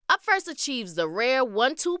Up First achieves the rare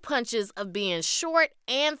 1-2 punches of being short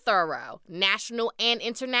and thorough, national and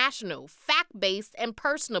international, fact-based and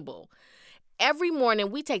personable. Every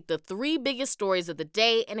morning, we take the 3 biggest stories of the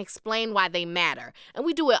day and explain why they matter, and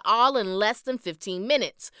we do it all in less than 15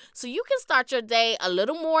 minutes, so you can start your day a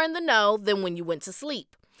little more in the know than when you went to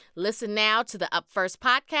sleep. Listen now to the Up First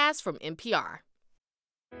podcast from NPR.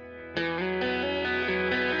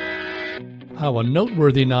 How a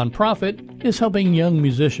noteworthy nonprofit is helping young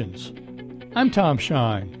musicians. I'm Tom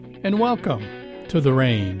Shine, and welcome to The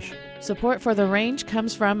Range. Support for The Range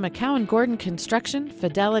comes from McCowan Gordon Construction,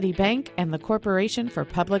 Fidelity Bank, and the Corporation for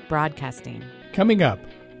Public Broadcasting. Coming up,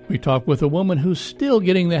 we talk with a woman who's still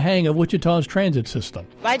getting the hang of Wichita's transit system.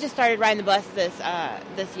 I just started riding the bus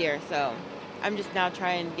this year, so I'm just now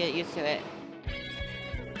trying to get used to it.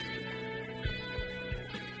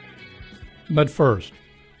 But first,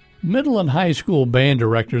 middle and high school band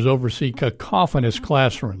directors oversee cacophonous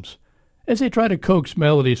classrooms as they try to coax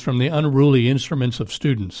melodies from the unruly instruments of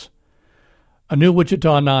students. A new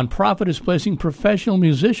Wichita nonprofit is placing professional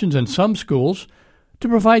musicians in some schools to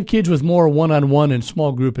provide kids with more one-on-one and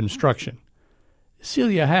small group instruction.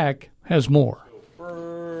 Celia Hack has more.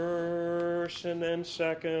 First and then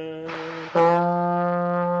second.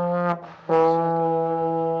 Back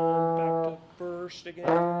to first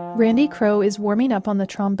again. Randy Crow is warming up on the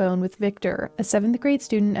trombone with Victor, a 7th grade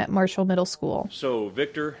student at Marshall Middle School. So,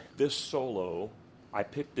 Victor, this solo, I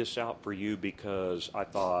picked this out for you because I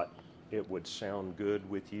thought it would sound good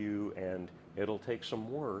with you, and it'll take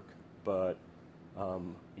some work, but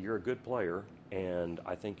you're a good player, and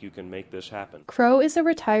I think you can make this happen. Crow is a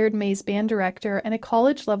retired Mays band director and a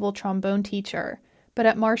college-level trombone teacher. But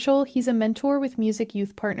at Marshall, he's a mentor with Music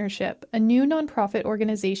Youth Partnership, a new nonprofit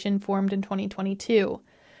organization formed in 2022.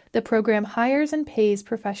 The program hires and pays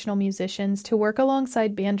professional musicians to work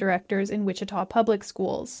alongside band directors in Wichita public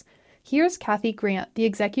schools. Here's Kathy Grant, the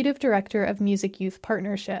executive director of Music Youth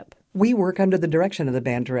Partnership. We work under the direction of the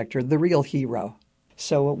band director, the real hero.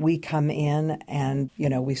 So we come in and,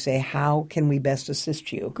 we say, how can we best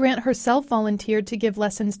assist you? Grant herself volunteered to give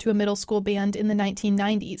lessons to a middle school band in the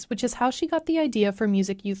 1990s, which is how she got the idea for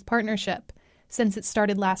Music Youth Partnership. Since it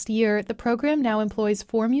started last year, the program now employs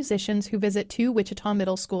 4 musicians who visit 2 Wichita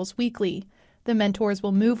middle schools weekly. The mentors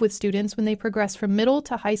will move with students when they progress from middle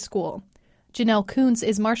to high school. Janelle Kuntz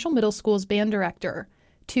is Marshall Middle School's band director.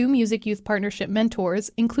 2 Music Youth Partnership mentors,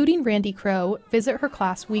 including Randy Crow, visit her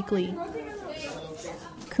class weekly.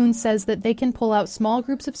 Kuntz says that they can pull out small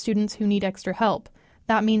groups of students who need extra help.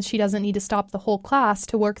 That means she doesn't need to stop the whole class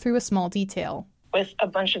to work through a small detail. With a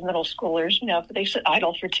bunch of middle schoolers, if they sit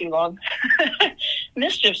idle for too long,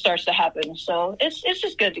 mischief starts to happen. So it's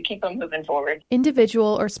just good to keep them moving forward.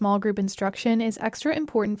 Individual or small group instruction is extra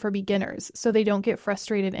important for beginners, so they don't get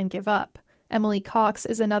frustrated and give up. Emily Cox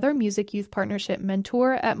is another Music Youth Partnership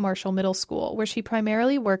mentor at Marshall Middle School, where she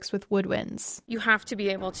primarily works with woodwinds. You have to be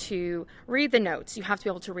able to read the notes. You have to be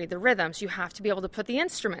able to read the rhythms. You have to be able to put the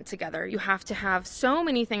instrument together. You have to have so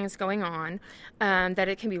many things going on that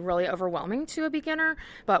it can be really overwhelming to a beginner.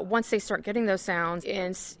 But once they start getting those sounds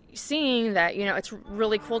and seeing that, it's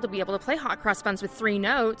really cool to be able to play hot cross buns with 3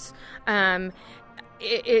 notes,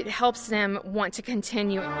 it helps them want to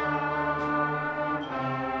continue.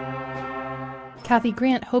 Kathy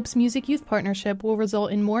Grant hopes Music Youth Partnership will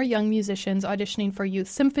result in more young musicians auditioning for youth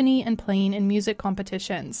symphony and playing in music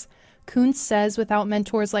competitions. Kuntz says without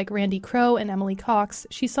mentors like Randy Crow and Emily Cox,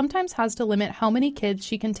 she sometimes has to limit how many kids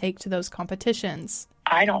she can take to those competitions.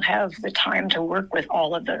 I don't have the time to work with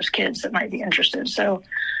all of those kids that might be interested. So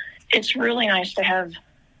it's really nice to have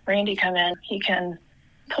Randy come in. He can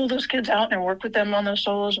pull those kids out and work with them on those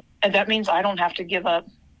solos. And that means I don't have to give up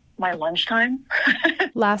my lunchtime.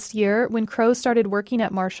 Last year, when Crow started working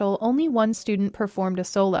at Marshall, only 1 student performed a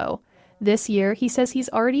solo. This year, he says he's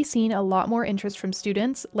already seen a lot more interest from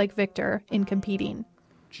students, like Victor, in competing.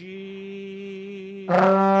 G.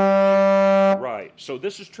 Right. So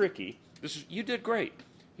this is tricky. You did great.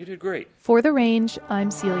 You did great. For The Range,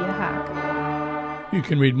 I'm Celia Hack. You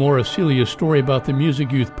can read more of Celia's story about the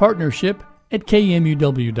Music Youth Partnership at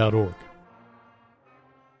kmuw.org.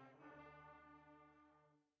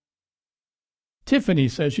 Tiffany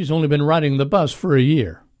says she's only been riding the bus for a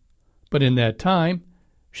year. But in that time,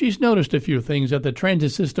 she's noticed a few things that the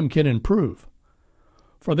transit system can improve.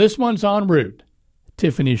 For this month's En Route,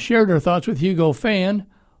 Tiffany shared her thoughts with Hugo Fan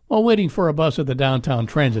while waiting for a bus at the downtown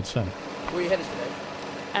transit center. Where are you headed today?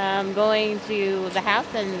 I'm going to the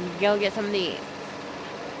house and go get something to eat.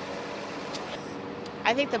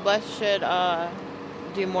 I think the bus should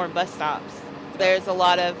do more bus stops. There's a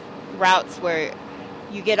lot of routes where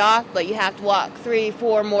you get off, but you have to walk 3,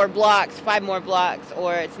 4 more blocks, 5 more blocks,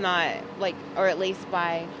 or it's not like, or at least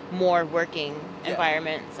by more working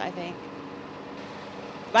environments, I think.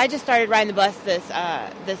 But I just started riding the bus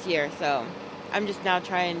this year, so I'm just now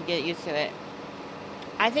trying to get used to it.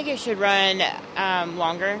 I think it should run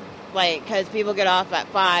longer, like, because people get off at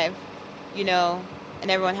 5, you know,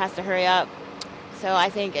 and everyone has to hurry up. So I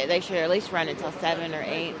think they should at least run until 7 or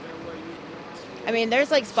 8. I mean, there's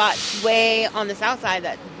like spots way on the south side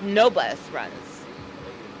that no bus runs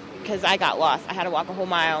because I got lost. I had to walk a whole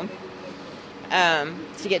mile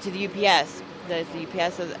to get to the UPS. The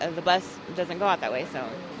UPS of the bus doesn't go out that way, so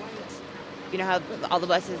you know how all the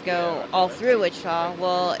buses go all through Wichita.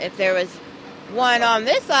 Well, if there was one on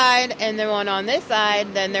this side and then one on this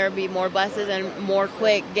side, then there would be more buses and more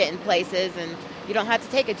quick getting places, and you don't have to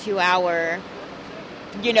take a 2-hour,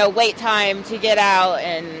 you know, wait time to get out.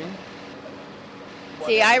 And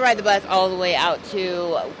see, I ride the bus all the way out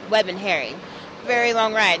to Webb and Herring. Very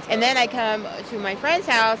long rides. And then I come to my friend's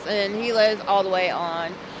house, and he lives all the way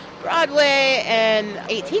on Broadway and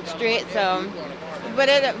 18th Street. So, but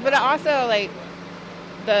it also, like,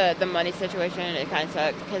 the money situation, it kind of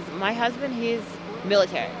sucks. Because my husband, he's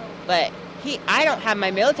military. But I don't have my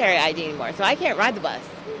military ID anymore, so I can't ride the bus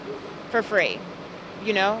for free,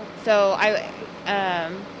 you know? So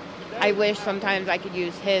I wish sometimes I could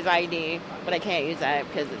use his ID, but I can't use that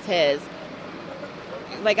because it's his.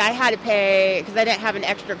 Like, I had to pay, because I didn't have an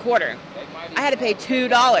extra quarter, I had to pay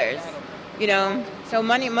 $2, you know? So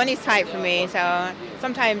money's tight for me, so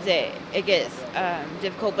sometimes it gets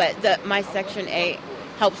difficult, but my Section 8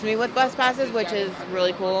 helps me with bus passes, which is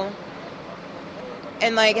really cool.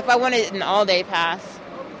 And, like, if I wanted an all-day pass,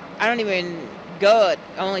 I don't even go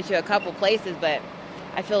only to a couple places, but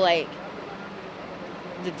I feel like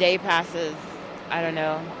the day passes, I don't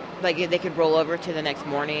know, like they could roll over to the next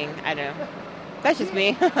morning. I don't know. That's just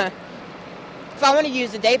me. If I want to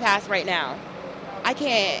use the day pass right now, I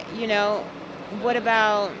can't, you know. What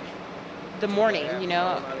about the morning, you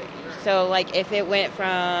know? So, like, if it went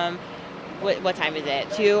from, what time is it,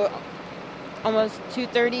 to almost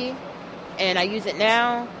 2:30, and I use it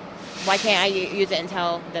now, why can't I use it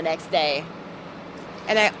until the next day?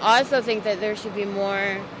 And I also think that there should be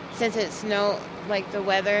more, since it's snow, like the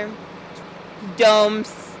weather,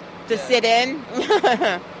 domes to sit in.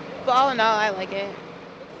 But all in all, I like it.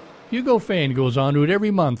 Hugo Fan goes en route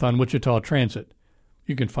every month on Wichita Transit.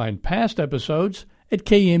 You can find past episodes at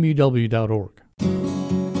kmuw.org.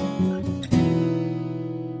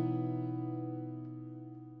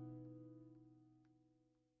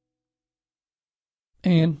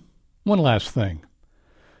 And one last thing.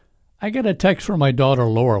 I got a text from my daughter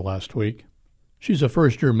Laura last week. She's a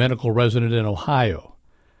first-year medical resident in Ohio.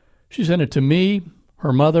 She sent it to me,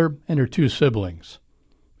 her mother, and her 2 siblings.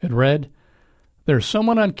 It read, "There's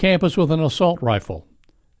someone on campus with an assault rifle.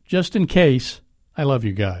 Just in case, I love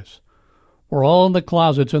you guys. We're all in the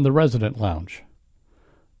closets in the resident lounge."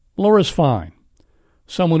 Laura's fine.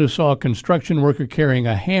 Someone who saw a construction worker carrying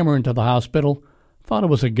a hammer into the hospital thought it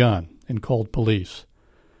was a gun and called police.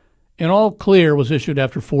 An all clear was issued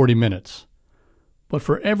after 40 minutes. But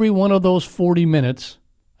for every one of those 40 minutes,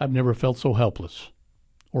 I've never felt so helpless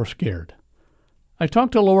or scared. I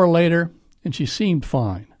talked to Laura later, and she seemed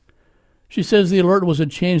fine. She says the alert was a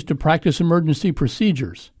chance to practice emergency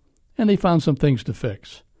procedures, and they found some things to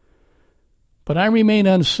fix. But I remain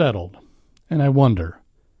unsettled, and I wonder,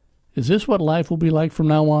 is this what life will be like from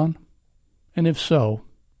now on? And if so,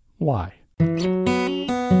 why?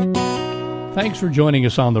 Thanks for joining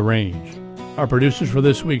us on The Range. Our producers for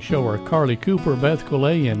this week's show are Carly Cooper, Beth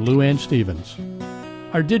Collet, and Lou Ann Stevens.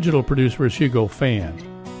 Our digital producer is Hugo Fan,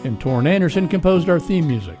 and Torrin Anderson composed our theme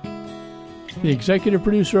music. The executive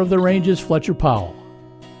producer of The Range is Fletcher Powell.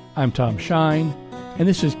 I'm Tom Shine, and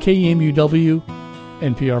this is KMUW,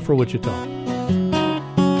 NPR for Wichita.